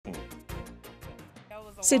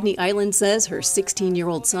Sydney Island says her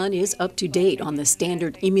 16-year-old son is up to date on the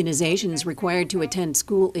standard immunizations required to attend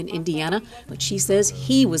school in Indiana, but she says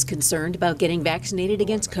he was concerned about getting vaccinated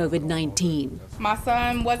against COVID-19. My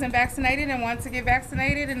son wasn't vaccinated and wanted to get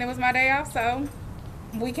vaccinated, and it was my day off, so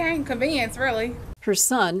we came. Convenience, really. Her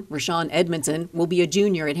son, Rashawn Edmondson, will be a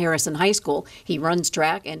junior at Harrison High School. He runs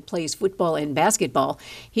track and plays football and basketball.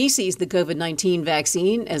 He sees the COVID-19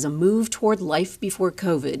 vaccine as a move toward life before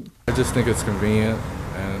COVID. I just think it's convenient,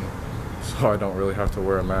 and so I don't really have to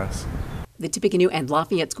wear a mask. The Tippecanoe and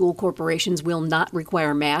Lafayette school corporations will not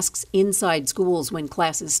require masks inside schools when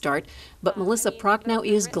classes start, but Melissa Prochnow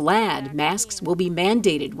is glad masks will be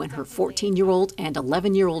mandated when her 14-year-old and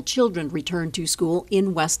 11-year-old children return to school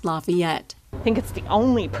in West Lafayette. I think it's the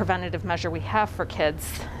only preventative measure we have for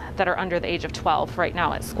kids that are under the age of 12 right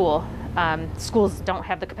now at school. Schools don't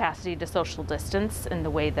have the capacity to social distance in the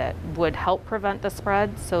way that would help prevent the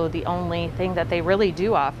spread, so the only thing that they really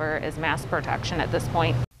do offer is mask protection at this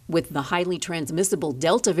point. With the highly transmissible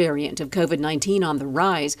Delta variant of COVID-19 on the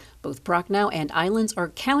rise, both Prochnow and Islands are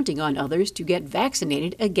counting on others to get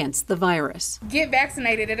vaccinated against the virus. Get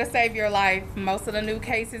vaccinated, it'll save your life. Most of the new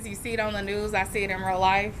cases, you see it on the news, I see it in real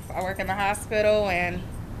life. I work in the hospital, and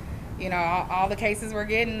all the cases we're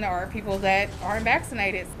getting are people that aren't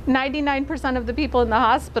vaccinated. 99% of the people in the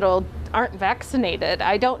hospital aren't vaccinated.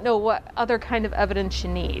 I don't know what other kind of evidence you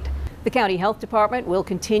need. The County Health Department will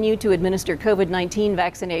continue to administer COVID-19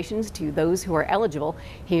 vaccinations to those who are eligible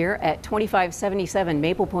here at 2577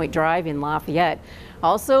 Maple Point Drive in Lafayette.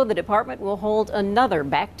 Also, the department will hold another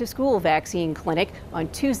back-to-school vaccine clinic on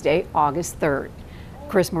Tuesday, August 3rd.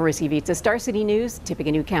 Chris Morisi-Vitsa, Star City News,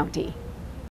 Tippecanoe County.